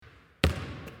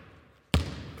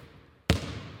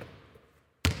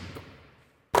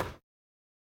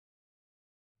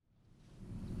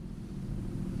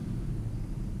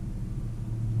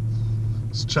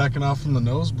Just checking out from the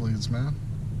nosebleeds, man.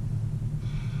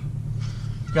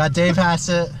 Got Dave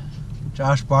Hassett,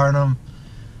 Josh Barnum,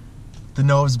 the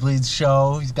Nosebleeds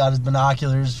show. He's got his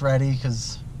binoculars ready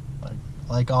because,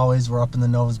 like always, we're up in the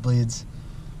nosebleeds.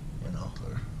 You know,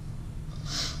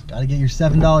 got to get your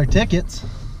 $7 tickets.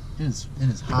 It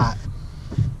is hot.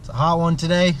 It's a hot one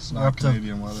today. It's We're not up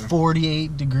Canadian to weather.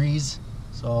 48 degrees,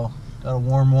 so got a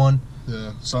warm one.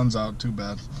 Yeah, sun's out. Too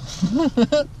bad.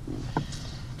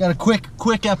 Got a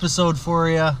quick episode for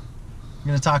you. I'm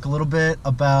going to talk a little bit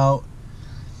about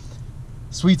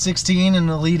Sweet 16 and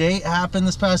Elite 8 happened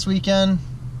this past weekend.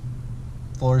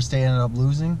 Florida State ended up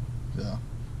losing. Yeah.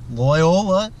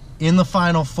 Loyola in the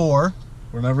Final Four.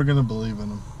 We're never going to believe in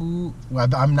them.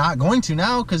 I'm not going to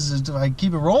now because I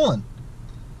keep it rolling.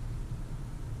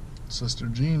 Sister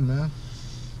Jean, man.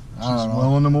 I don't She's know.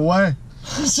 willing them away.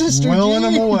 Sister willing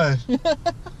Jean. them away.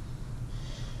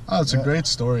 Oh, it's a great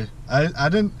story. I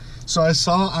didn't. So I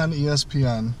saw on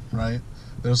ESPN, right?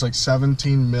 There's like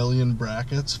 17 million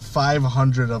brackets.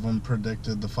 500 of them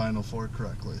predicted the Final Four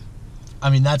correctly. I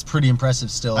mean, that's pretty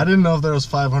impressive still. I didn't know if there was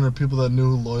 500 people that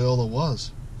knew who Loyola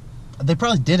was. They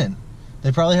probably didn't.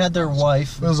 They probably had their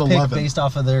wife It was picked 11. based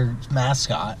off of their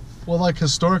mascot. Well, like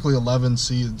historically, 11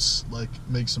 seeds like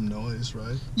make some noise,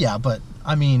 right? Yeah, but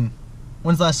I mean,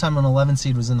 when's the last time an 11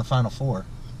 seed was in the Final Four?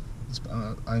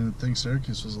 I think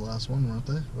Syracuse was the last one, weren't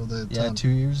they? Or they had 10? 2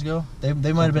 years ago. They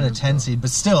might have been a 10 seed, but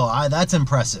still, that's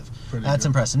impressive. That's good.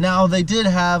 impressive. Now they did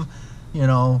have,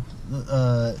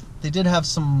 they did have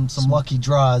some lucky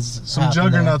draws. Some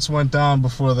juggernauts went down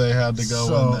before they had to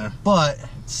go in there. But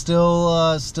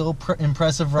still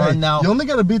impressive run. Hey, now you only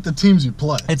got to beat the teams you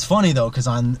play. it's funny though, because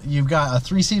you've got a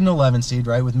 3 seed and 11 seed,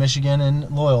 right, with Michigan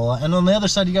and Loyola, and on the other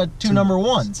side you got two number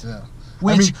ones. Yeah.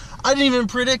 Which I didn't even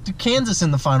predict Kansas in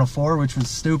the Final Four, which was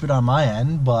stupid on my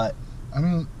end, but I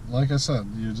mean, like I said,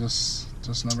 you just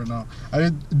never know.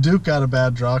 Duke got a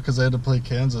bad draw because they had to play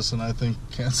Kansas, and I think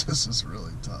Kansas is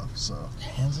really tough. So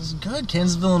Kansas is good.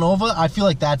 Kansas Villanova, I feel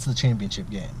like that's the championship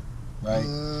game, right?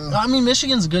 I mean,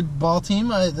 Michigan's a good ball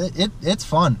team. It's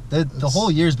fun. The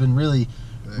whole year's been really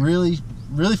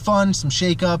fun. Some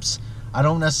shakeups. I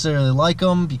don't necessarily like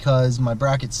them because my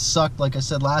brackets sucked, like I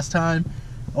said last time.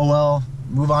 Oh well,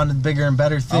 move on to bigger and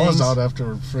better things. I was out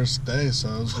after first day, so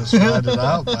I was just riding it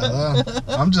out by then.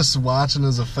 I'm just watching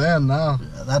as a fan now.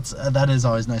 That is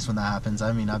always nice when that happens.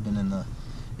 I mean, I've been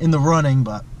in the running,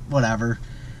 but whatever.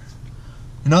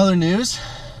 In other news,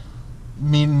 I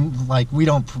mean, like we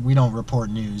don't report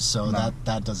news, so No.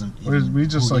 that doesn't. We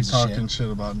just who like gives a talking shit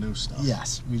about new stuff.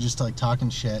 Yes, we just like talking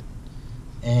shit,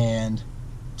 and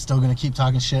still gonna keep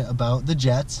talking shit about the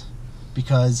Jets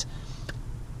because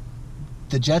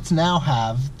the Jets now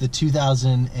have the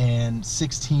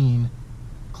 2016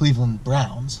 Cleveland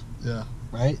Browns. Yeah.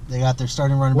 Right? They got their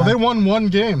starting running Well, back. they won one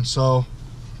game, so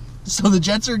The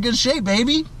Jets are in good shape,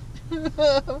 baby.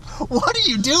 What are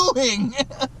you doing?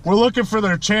 we're looking for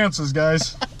their chances,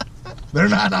 guys. They're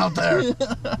not out there.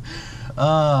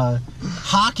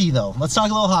 Hockey, though. Let's talk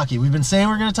a little hockey. We've been saying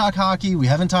we're going to talk hockey. We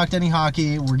haven't talked any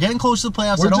hockey. We're getting close to the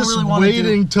playoffs. We're I don't just really want to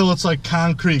waiting till it's like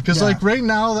concrete. Because Yeah. like right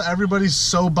now, everybody's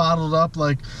so bottled up.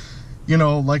 Like, you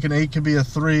know, like an 8 could be a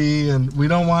 3, and we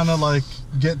don't want to like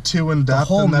get too in the depth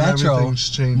whole and then Metro. everything's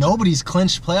changing. Nobody's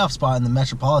clinched playoff spot in the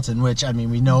Metropolitan, which, I mean,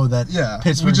 we know that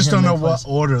Pittsburgh's we just don't gonna know make what playoffs.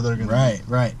 order they're going to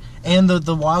Right. And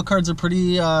the wild cards are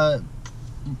pretty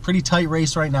tight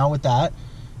race right now with that.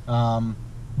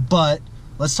 But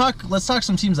let's talk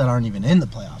some teams that aren't even in the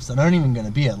playoffs, that aren't even going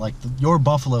to be it, like your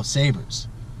Buffalo Sabres.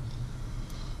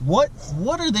 What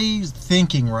are they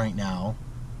thinking right now?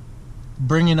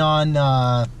 Bringing on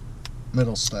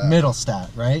Middlestat,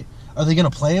 right? Are they going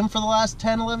to play him for the last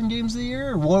 10, 11 games of the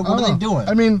year? Or what are they doing?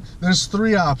 I mean, there's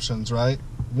 3 options, right?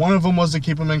 One of them was to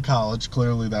keep him in college.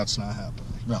 Clearly, that's not happening.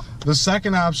 No. The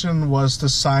second option was to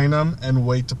sign him and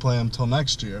wait to play him till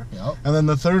next year. Yep. And then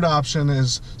the third option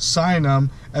is sign him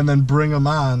and then bring him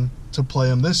on to play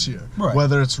him this year, Right.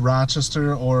 whether it's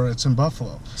Rochester or it's in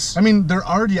Buffalo. I mean, they're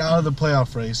already out of the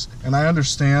playoff race, and I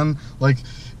understand, like,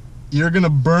 you're going to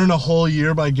burn a whole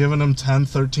year by giving him 10,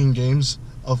 13 games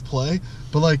of play,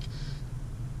 but, like,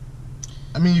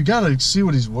 I mean, you got to see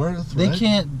what he's worth,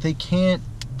 right? They can't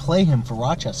play him for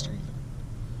Rochester even.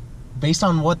 Based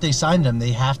on what they signed him,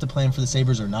 they have to play him for the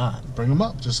Sabres or not. Bring him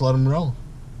up. Just let him roll.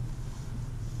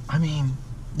 I mean,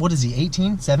 what is he,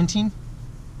 18, 17?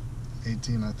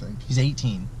 18, I think. He's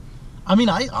 18. I mean,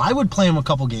 I would play him a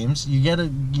couple games. You get a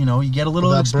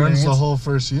little That experience. burns the whole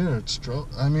first year.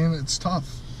 I mean, it's tough.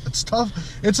 It's tough.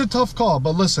 It's a tough call.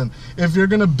 But listen, if you're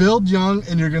going to build young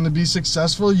and you're going to be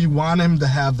successful, you want him to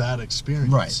have that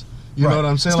experience. Right. You know what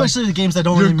I'm saying? Especially the games that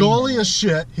don't your really mean goalie anything. is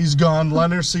shit. He's gone.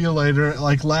 Leonard, see you later.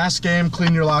 Like, last game,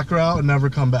 clean your locker out and never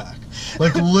come back.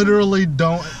 Like, literally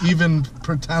don't even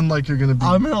pretend like you're going to be.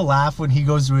 I'm going to laugh when he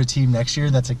goes to a team next year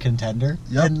that's a contender.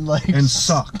 Yep. And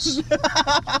sucks.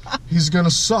 He's going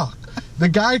to suck. The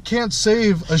guy can't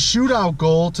save a shootout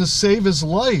goal to save his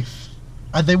life.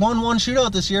 They won one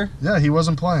shootout this year. Yeah, he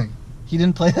wasn't playing. He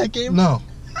didn't play that game? No.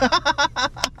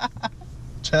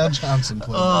 Chad Johnson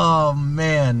played. Oh,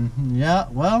 man. Yeah,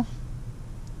 well.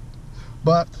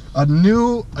 But a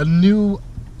new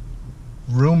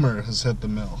rumor has hit the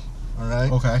mill. All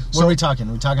right? Okay. What are we talking?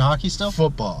 Are we talking hockey still?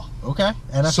 Football. Okay.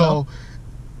 NFL. So,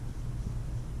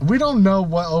 we don't know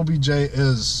what OBJ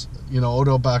is,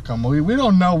 Odell Beckham. We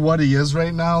don't know what he is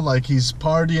right now. Like, he's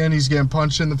partying, he's getting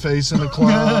punched in the face in the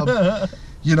club.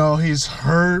 He's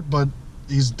hurt, but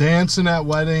he's dancing at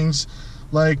weddings.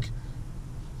 Like,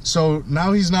 so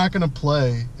now he's not going to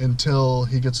play until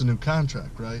he gets a new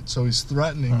contract, right? So he's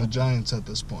threatening the Giants at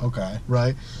this point. Okay.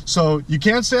 Right? So you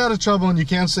can't stay out of trouble and you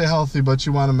can't stay healthy, but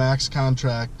you want a max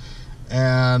contract.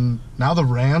 And now the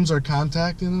Rams are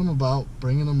contacting him about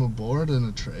bringing him aboard in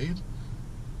a trade.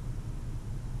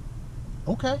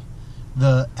 Okay.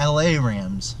 The LA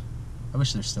Rams. I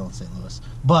wish they're still in St. Louis.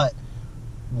 But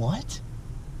what?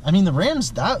 I mean, the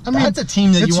Rams, that's a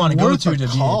team that you want to go to be.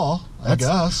 I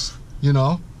guess.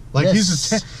 Like,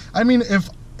 yes. I mean,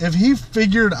 if he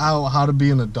figured out how to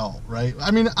be an adult, right?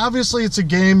 I mean, obviously it's a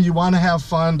game, you want to have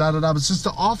fun, da da da. But it's just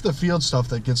the off the field stuff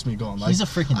that gets me going. Like, he's a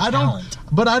freaking talent.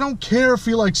 But I don't care if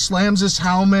he like slams his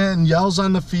helmet and yells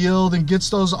on the field and gets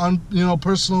those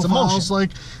personal fouls.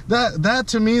 Like that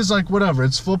to me is like whatever.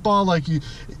 It's football. Like, you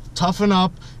toughen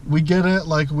up. We get it.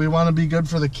 Like, we want to be good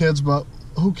for the kids, but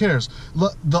who cares?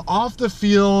 The off the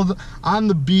field, on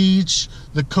the beach,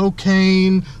 the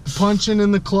cocaine, the punching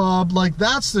in the club, like,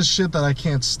 that's the shit that I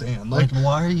can't stand. Like,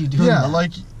 why are you doing that? Yeah,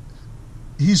 like,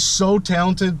 he's so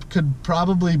talented, could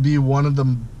probably be one of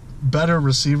the better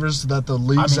receivers that the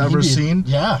league's ever seen.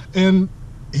 Yeah. And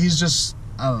he's just,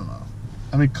 I don't know.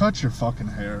 I mean, cut your fucking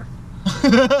hair.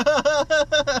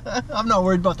 I'm not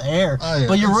worried about the hair. Yeah,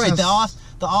 but you're right.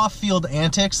 The off-field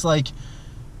antics, like,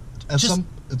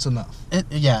 it's enough.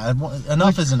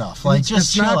 Enough is enough. Like,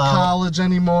 just chill out. It's not college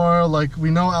anymore. Like,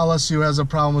 we know LSU has a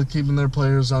problem with keeping their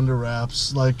players under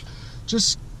wraps. Like,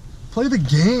 just play the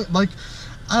game. Like,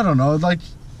 I don't know. Like,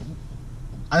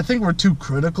 I think we're too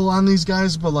critical on these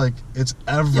guys, but like, it's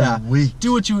every week.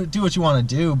 Do what you want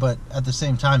to do, but at the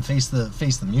same time, face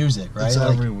the music, right? It's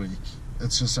every week.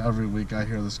 It's just every week I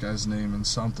hear this guy's name in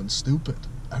something stupid.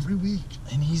 Every week.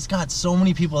 And he's got so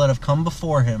many people that have come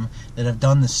before him that have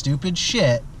done the stupid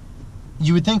shit.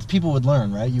 You would think people would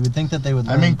learn, right? You would think that they would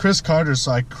learn. I mean, Chris Carter's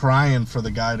like crying for the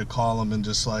guy to call him and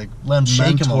just like let him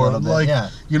shake him a little bit. Like, yeah.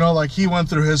 Like, he went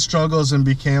through his struggles and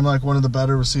became like one of the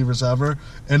better receivers ever.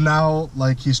 And now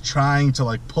like he's trying to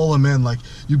like pull him in. Like,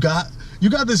 you got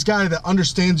this guy that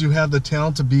understands you have the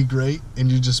talent to be great and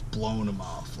you just blowing him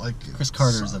off. Like, Chris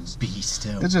Carter's a beast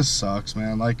too. It just sucks,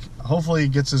 man. Like, hopefully he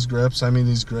gets his grips. I mean,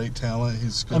 he's great talent.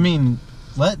 He's good. I mean,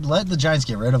 let the Giants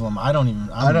get rid of him. I'm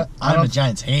a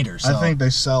Giants hater. So. I think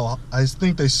they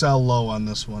sell low on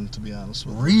this one, to be honest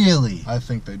with you. Really? I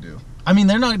think they do. I mean,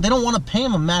 they don't want to pay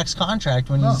him a max contract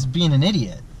when he's being an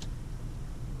idiot.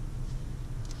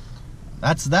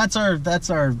 That's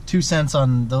our 2 cents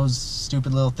on those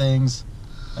stupid little things.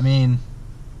 I mean,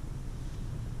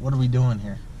 what are we doing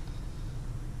here?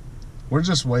 We're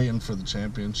just waiting for the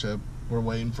championship. We're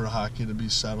waiting for hockey to be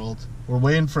settled. We're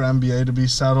waiting for NBA to be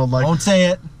settled. Like, don't say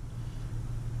it.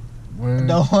 I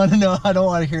don't want to know. I don't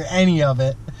want to hear any of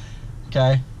it.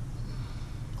 Okay.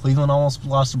 Cleveland almost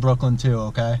lost to Brooklyn too.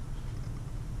 Okay.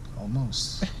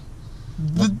 Almost.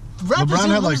 LeBron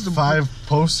had like 5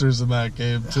 posters in that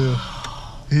game too.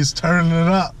 He's turning it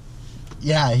up.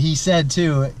 Yeah, he said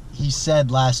too. He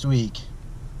said last week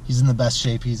he's in the best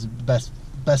shape. He's the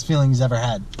best feeling he's ever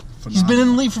had. Phenomenal. He's been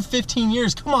in the league for 15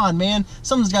 years. Come on, man.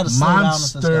 Something's got to slow down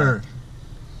with this guy.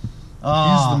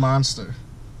 He's the monster.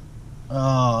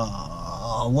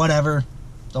 Whatever.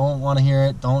 Don't want to hear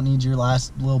it. Don't need your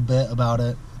last little bit about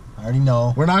it. I already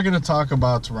know. We're not going to talk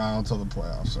about Toronto till the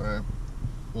playoffs, all right?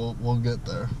 We'll get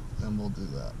there, and we'll do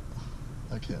that.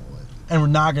 I can't wait. And we're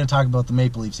not going to talk about the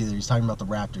Maple Leafs either. He's talking about the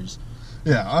Raptors.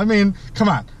 Yeah, I mean, come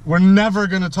on. We're never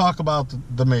going to talk about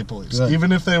the Maple Leafs. Good.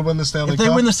 Even if they win the Stanley Cup. If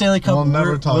they win the Stanley Cup,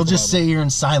 we'll just sit it. here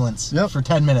in silence for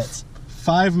 10 minutes.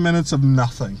 5 minutes of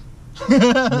nothing.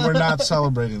 And we're not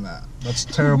celebrating that. That's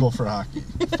terrible for hockey.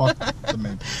 Fuck the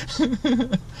Maple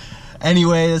Leafs.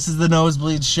 Anyway, this is the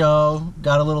Nosebleed Show.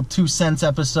 Got a little 2 cents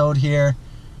episode here.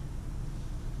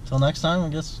 Till next time, I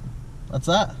guess that's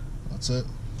that. That's it.